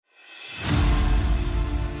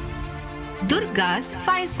Durga's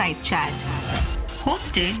Fireside Chat,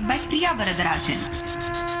 hosted by Priya Varadarajan.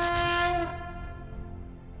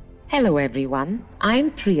 Hello everyone, I'm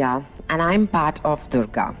Priya and I'm part of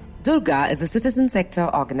Durga. Durga is a citizen sector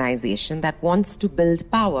organization that wants to build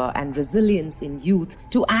power and resilience in youth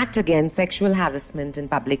to act against sexual harassment in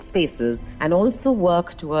public spaces and also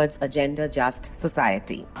work towards a gender-just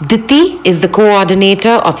society. Diti is the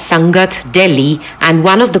coordinator of Sangat Delhi and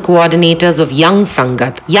one of the coordinators of Young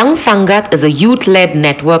Sangat. Young Sangat is a youth-led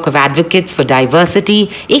network of advocates for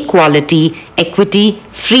diversity, equality, equity,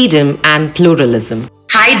 freedom and pluralism.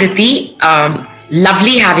 Hi Diti,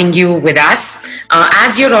 lovely having you with us.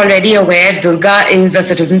 As you're already aware, Durga is a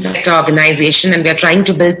citizen sector organization and we are trying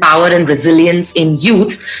to build power and resilience in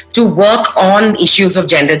youth to work on issues of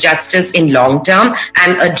gender justice in long term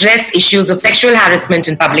and address issues of sexual harassment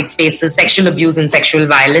in public spaces, sexual abuse and sexual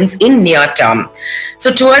violence in near term.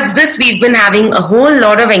 So towards this, we've been having a whole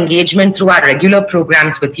lot of engagement through our regular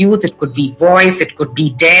programs with youth. It could be Voice, it could be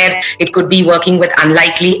Dare, it could be working with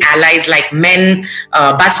unlikely allies like men,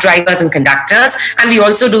 bus drivers and conductors. And we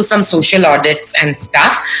also do some social audits and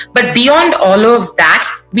stuff. But beyond all of that,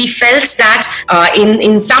 we felt that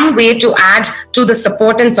in some way to add to the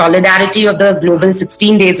support and solidarity of the global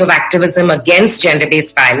 16 days of activism against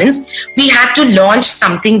gender-based violence, we had to launch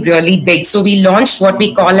something really big. So we launched what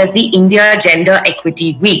we call as the India Gender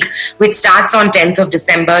Equity Week, which starts on 10th of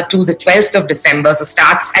December to the 12th of December. So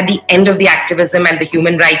starts at the end of the activism and the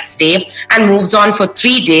Human Rights Day and moves on for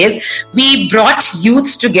 3 days. We brought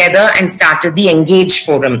youths together and started the Engage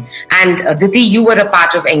Forum. And Diti, you were a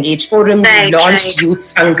part of Engage Forum. We launched Youth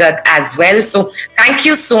Sangat as well. So thank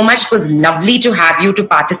you so much. It was lovely to have you to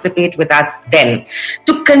participate with us then.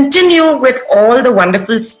 To continue with all the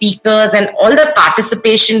wonderful speakers and all the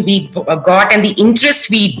participation we got and the interest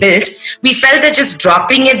we built, we felt that just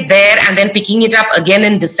dropping it there and then picking it up again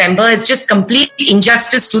in December is just complete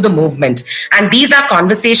injustice to the movement. And these are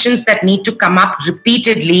conversations that need to come up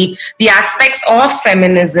repeatedly. The aspects of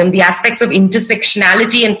feminism, the aspects of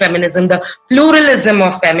intersectionality in feminism, the pluralism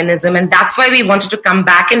of feminism, and that's why we wanted to come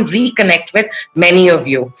back and reconnect with many of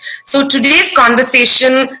you. So today's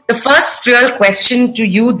conversation, the first real question to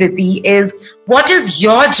you, Diti, is what is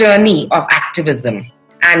your journey of activism?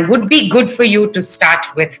 And would be good for you to start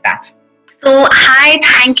with that. So, hi,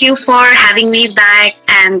 thank you for having me back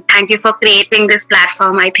and thank you for creating this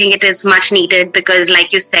platform. I think it is much needed because,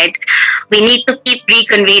 like you said, we need to keep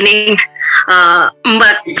reconvening,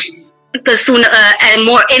 but because sooner and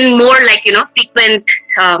more frequent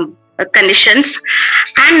conditions,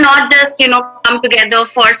 and not just come together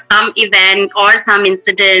for some event or some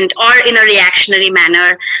incident or in a reactionary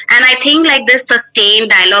manner. And I think like this sustained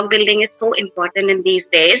dialogue building is so important in these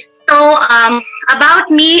days. So about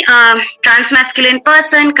me, transmasculine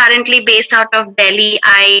person currently based out of Delhi.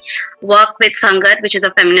 I work with Sangat, which is a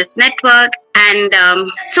feminist network, and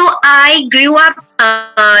so I grew up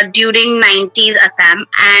during 90s Assam,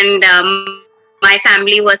 and my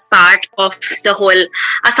family was part of the whole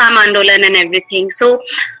Assam Andolan and everything. So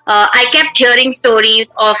I kept hearing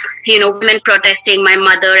stories of, women protesting, my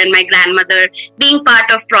mother and my grandmother being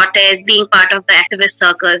part of protests, being part of the activist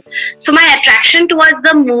circle. So my attraction towards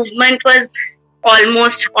the movement was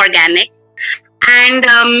almost organic. And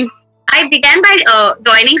I began by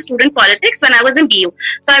joining student politics when I was in BU.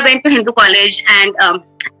 So I went to Hindu college, and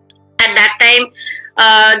at that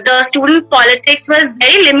time, the student politics was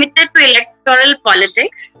very limited to electoral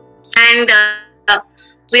politics, and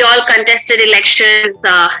we all contested elections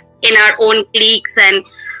in our own cliques, and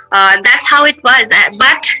that's how it was.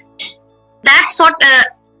 But that sort of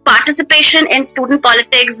participation in student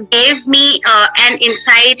politics gave me an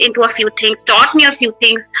insight into a few things, taught me a few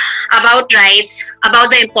things about rights, about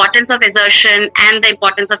the importance of assertion and the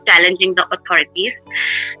importance of challenging the authorities.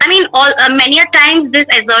 I mean, many a times this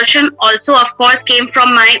assertion also, of course, came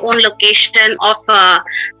from my own location of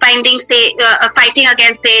fighting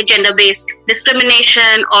against, say, gender-based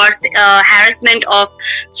discrimination or harassment of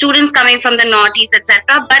students coming from the Northeast,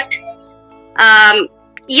 etc. But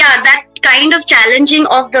that kind of challenging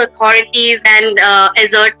of the authorities and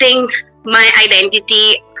asserting my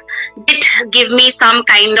identity did give me some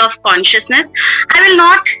kind of consciousness. I will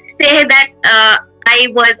not say that I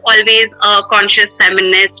was always a conscious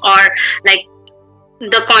feminist or like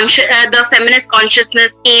the feminist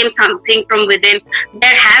consciousness came something from within.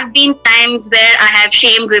 There have been times where I have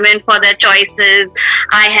shamed women for their choices.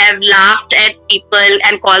 I have laughed at people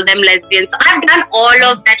and called them lesbians. So I've done all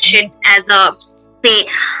of that shit as a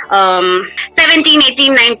 17,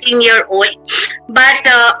 18, 19-year-old. But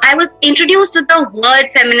I was introduced to the word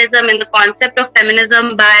feminism and the concept of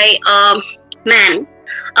feminism by a man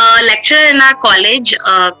a lecturer in our college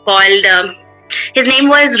called, his name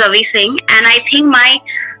was Ravi Singh, and I think my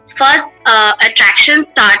first attraction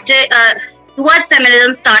started towards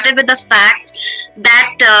feminism started with the fact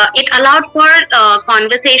that it allowed for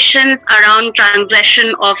conversations around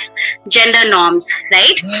transgression of gender norms,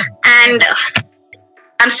 right? And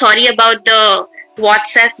I'm sorry about the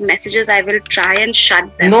WhatsApp messages. I will try and shut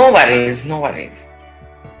them. No worries, no worries.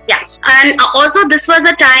 Yeah, and also this was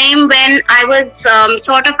a time when I was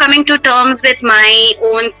sort of coming to terms with my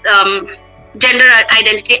own gender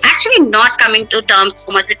identity. Actually, not coming to terms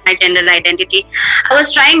so much with my gender identity. I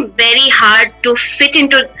was trying very hard to fit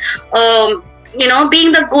into,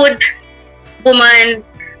 being the good woman,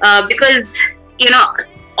 because,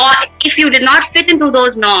 or if you did not fit into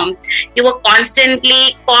those norms, you were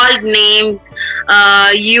constantly called names.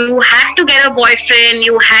 You had to get a boyfriend.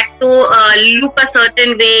 You had to look a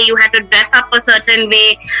certain way. You had to dress up a certain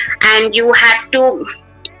way, and you had to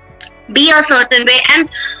be a certain way. And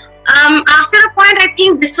after a point, I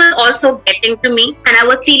think this was also getting to me, and I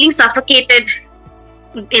was feeling suffocated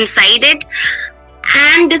inside it.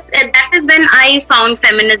 And that is when I found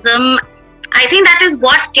feminism. I think that is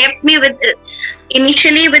what kept me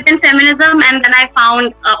initially within feminism, and then I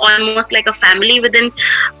found almost like a family within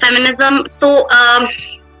feminism. So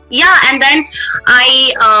and then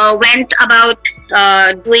I went about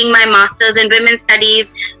doing my master's in women's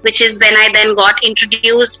studies, which is when I then got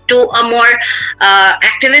introduced to a more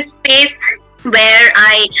activist space, where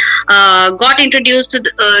I got introduced to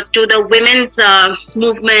the women's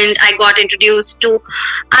movement. I got introduced to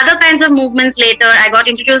other kinds of movements later. I got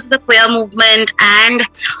introduced to the queer movement, and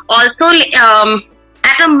also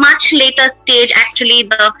at a much later stage, actually,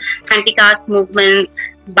 the anti-caste movements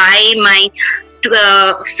by my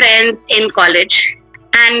friends in college.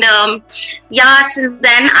 And since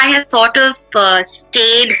then I have sort of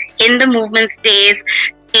stayed in the movement space,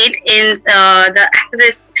 stayed in the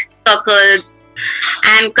activist circles,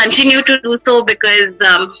 and continue to do so because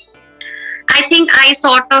I think I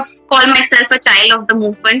sort of call myself a child of the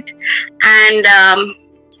movement. And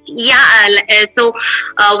so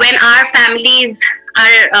when our families,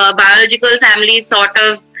 our biological families sort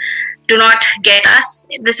of do not get us,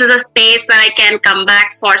 this is a space where I can come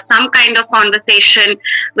back for some kind of conversation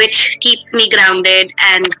which keeps me grounded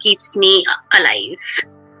and keeps me alive,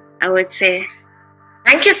 I would say.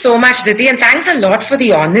 Thank you so much, Diti, and thanks a lot for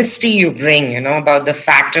the honesty you bring, about the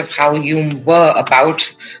fact of how you were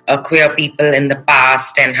about queer people in the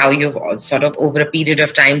past and how you've sort of over a period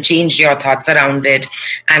of time changed your thoughts around it.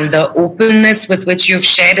 And the openness with which you've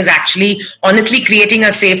shared is actually honestly creating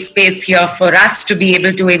a safe space here for us to be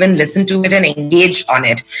able to even listen to it and engage on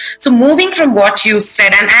it. So moving from what you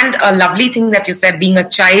said, and a lovely thing that you said, being a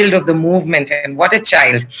child of the movement, and what a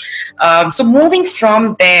child. So moving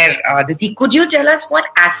from there, Diti, could you tell us what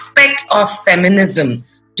aspect of feminism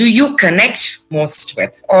do you connect most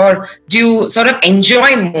with, or do you sort of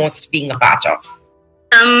enjoy most being a part of?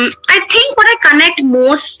 I think what I connect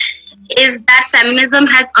most is that feminism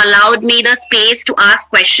has allowed me the space to ask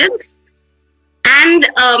questions and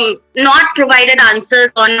not provided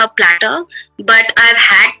answers on a platter, but I've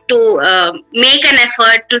had to make an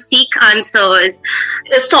effort to seek answers,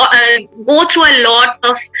 go through a lot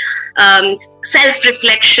of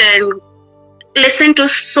self-reflection, listen to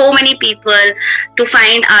so many people to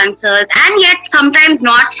find answers, and yet sometimes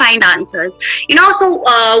not find answers. So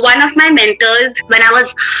one of my mentors, when I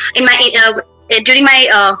was in my during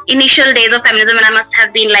my initial days of feminism, when I must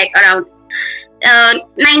have been like around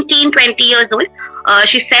 19, 20 years old,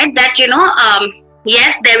 she said that,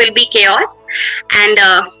 yes, there will be chaos, and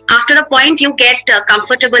after a point you get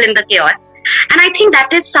comfortable in the chaos. And I think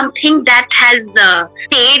that is something that has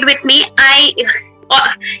stayed with me.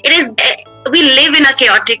 We live in a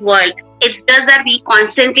chaotic world. It's just that we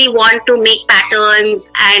constantly want to make patterns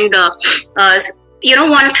and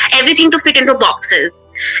want everything to fit into boxes.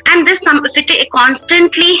 And this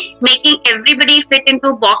constantly making everybody fit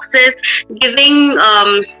into boxes, giving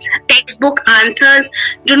textbook answers,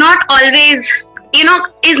 is not always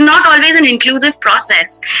an inclusive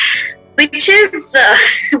process, which is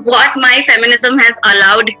what my feminism has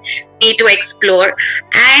allowed me to explore.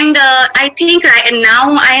 And I think right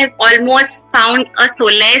now I have almost found a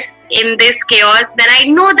solace in this chaos, where I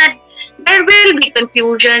know that there will be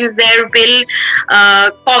confusions, there will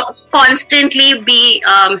constantly be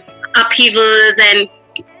upheavals, and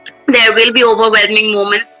there will be overwhelming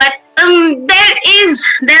moments, but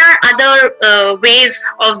there are other ways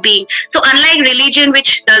of being. So unlike religion,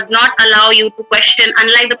 which does not allow you to question,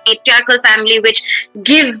 unlike the patriarchal family, which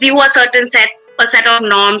gives you a set of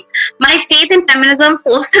norms, my faith in feminism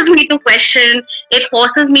forces me to question. It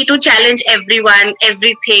forces me to challenge everyone,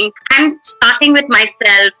 everything, and starting with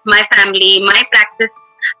myself, my family, my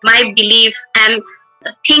practice, my belief, and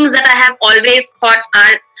things that I have always thought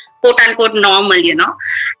are quote unquote normal,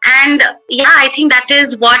 And I think that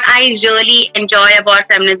is what I really enjoy about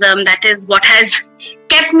feminism. That is what has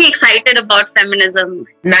kept me excited about feminism.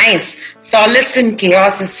 Nice. Solace in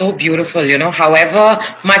chaos is so beautiful, However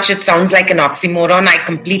much it sounds like an oxymoron, I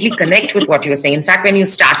completely connect with what you're saying. In fact, when you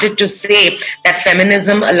started to say that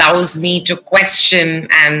feminism allows me to question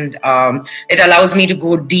and it allows me to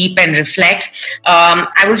go deep and reflect,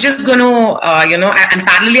 I was just going to, and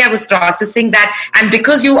parallelly I was processing that. And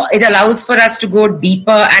because it allows for us to go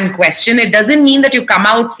deeper and question, it doesn't mean that you come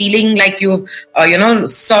out feeling like you've,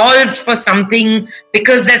 solved for something,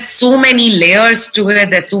 because there's so many layers to it,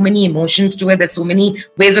 there's so many emotions to it, there's so many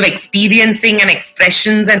ways of experiencing and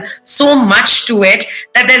expressions and so much to it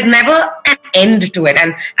that there's never an end to it.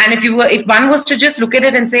 And if one was to just look at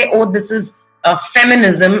it and say, oh, this is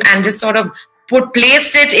feminism, and just sort of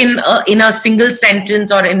placed it in a single sentence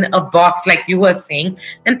or in a box like you were saying,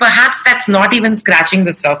 then perhaps that's not even scratching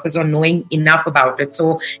the surface or knowing enough about it.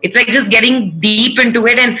 So it's like just getting deep into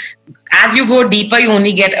it, and as you go deeper, you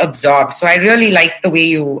only get absorbed. So I really like the way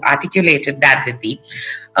you articulated that, Diti.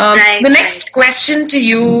 The next question to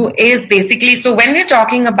you is basically, so when we're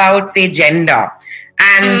talking about, say, gender,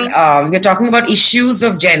 and we're talking about issues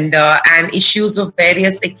of gender and issues of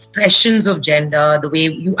various expressions of gender, the way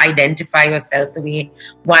you identify yourself, the way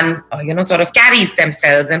one, sort of carries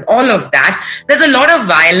themselves and all of that. There's a lot of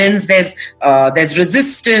violence, there's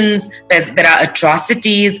resistance, there are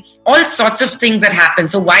atrocities, all sorts of things that happen.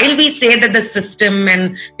 So while we say that the system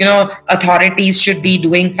and, authorities should be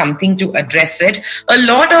doing something to address it, a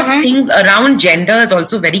lot of things around gender is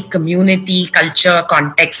also very community, culture,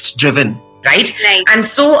 context driven. Right? And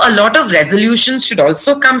so a lot of resolutions should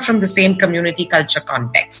also come from the same community, culture,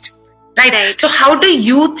 context. Right? So how do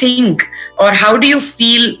you think, or how do you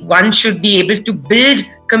feel one should be able to build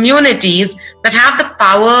communities that have the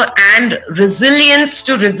power and resilience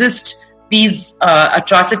to resist these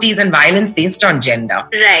atrocities and violence based on gender?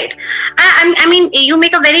 Right. I mean, you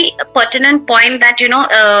make a very pertinent point that,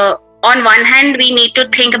 on one hand, we need to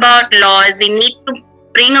think about laws, we need to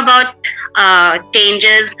bring about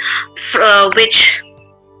changes which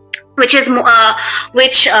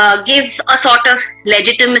gives a sort of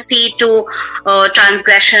legitimacy to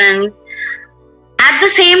transgressions. At the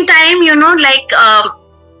same time,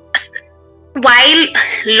 while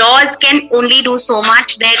laws can only do so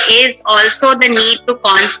much, there is also the need to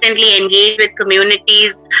constantly engage with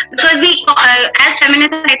communities, because we, as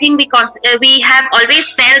feminists, I think we have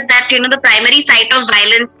always felt that the primary site of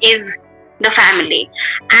violence is the family,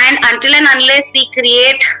 and until and unless we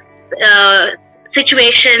create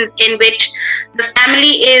situations in which the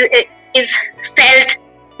family is felt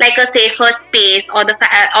like a safer space, or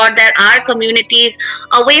there are communities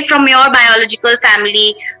away from your biological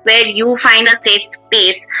family where you find a safe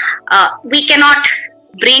space, we cannot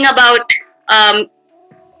bring about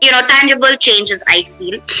tangible changes, I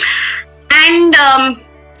feel. And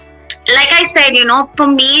like I said, for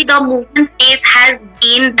me, the movement space has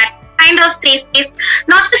been that kind of safe space.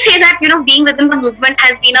 Not to say that being within the movement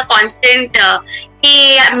has been a constant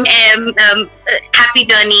happy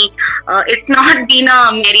journey. It's not been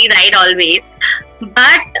a merry ride always,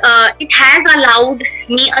 but it has allowed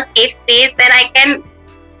me a safe space where I can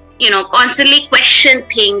constantly question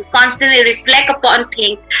things, constantly reflect upon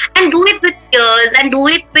things, and do it with peers and do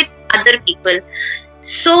it with other people.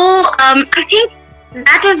 So I think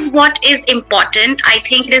that is what is important. I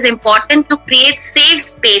think it is important to create safe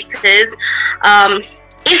spaces,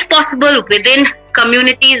 if possible, within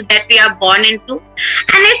communities that we are born into,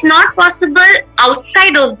 and if not possible,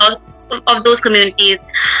 outside of those communities.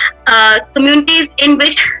 Communities in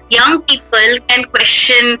which young people can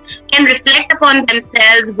question, can reflect upon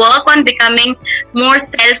themselves, work on becoming more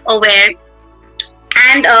self-aware.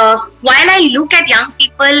 And while I look at young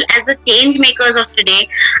people as the change makers of today,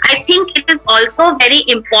 I think it is also very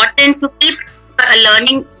important to keep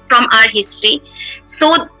learning from our history.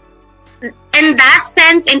 So in that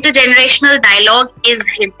sense, intergenerational dialogue is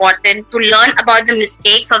important, to learn about the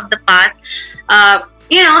mistakes of the past,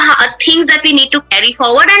 things that we need to carry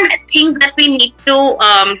forward and things that we need to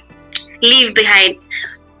leave behind.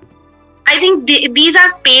 I think these are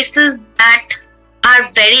spaces that are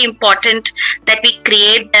very important that we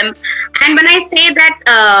create them. And when I say that,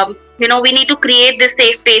 we need to create the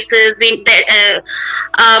safe spaces,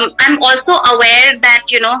 I'm also aware that,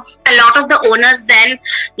 a lot of the onus then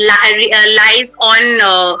lies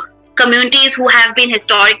on communities who have been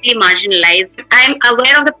historically marginalized. I'm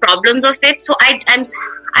aware of the problems of it, so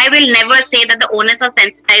I will never say that the onus of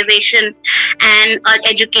sensitization and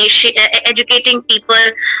educating people,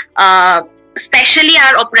 especially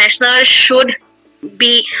our oppressors, should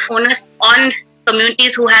be onus on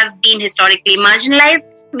communities who have been historically marginalized.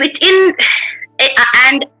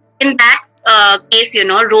 And in that case,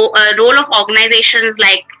 role of organizations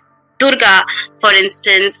like Durga, for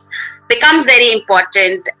instance, becomes very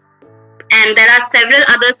important. And there are several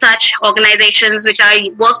other such organizations which are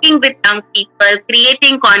working with young people,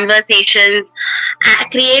 creating conversations,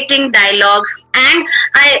 creating dialogue. And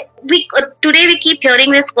today we keep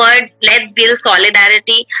hearing this word, let's build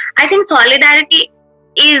solidarity. I think solidarity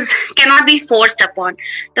cannot be forced upon.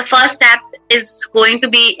 The first step is going to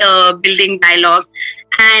be building dialogue.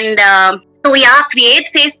 And create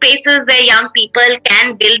safe spaces where young people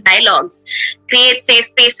can build dialogues. Create safe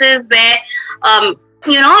spaces where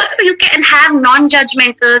you can have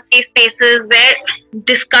non-judgmental safe spaces where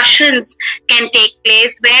discussions can take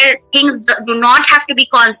place, where things do not have to be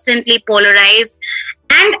constantly polarized.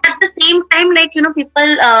 And at the same time,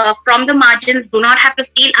 people from the margins do not have to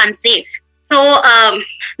feel unsafe. So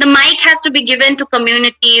the mic has to be given to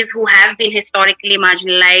communities who have been historically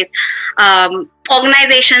marginalized.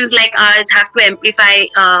 Organizations like ours have to amplify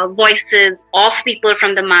voices of people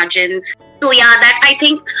from the margins. So that I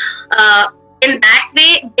think in that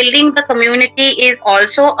way, building the community is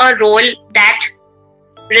also a role that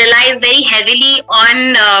relies very heavily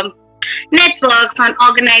on networks, on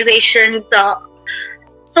organizations,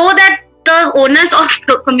 so that the onus of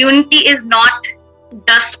the community is not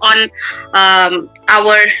just on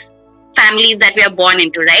our families that we are born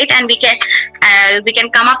into, right? And we can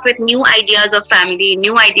come up with new ideas of family,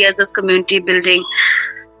 new ideas of community building.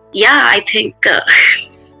 I think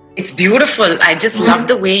it's beautiful. I just love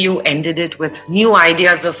the way you ended it with new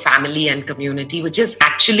ideas of family and community, which is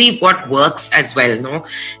actually what works as well. No,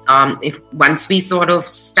 if once we sort of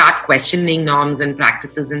start questioning norms and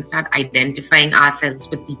practices and start identifying ourselves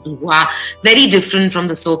with people who are very different from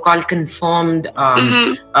the so-called conformed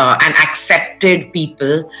and accepted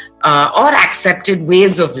people or accepted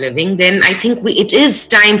ways of living, then I think it is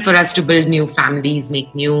time for us to build new families,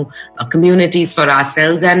 make new communities for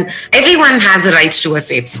ourselves. And everyone has a right to a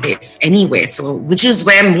safe space anyway. So, which is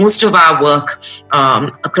where most of our work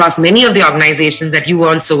across many of the organizations that you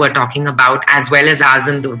also were talking about, as well as ours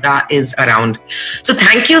in Durga, is around. So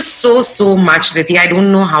thank you so much, Rithi. I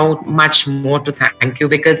don't know how much more to thank you,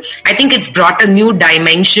 because I think it's brought a new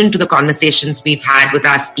dimension to the conversations we've had with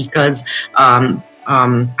our speakers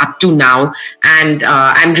up to now. And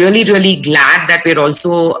I'm really glad that we're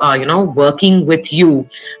also, working with you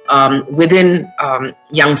within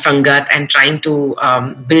Young Sangat and trying to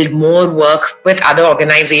build more work with other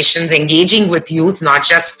organizations, engaging with youth, not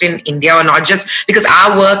just in India, or not just because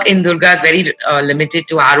our work in Durga is very limited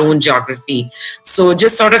to our own geography. So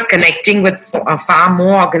just sort of connecting with far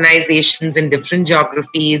more organizations in different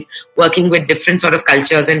geographies, working with different sort of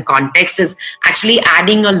cultures and contexts is actually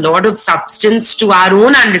adding a lot of substance to our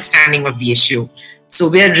own understanding of the issue. So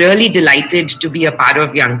we're really delighted to be a part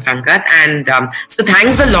of Young Sangat. And so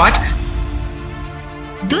thanks a lot.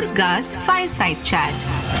 Durga's Fireside Chat,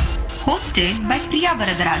 hosted by Priya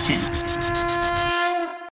Varadarajan.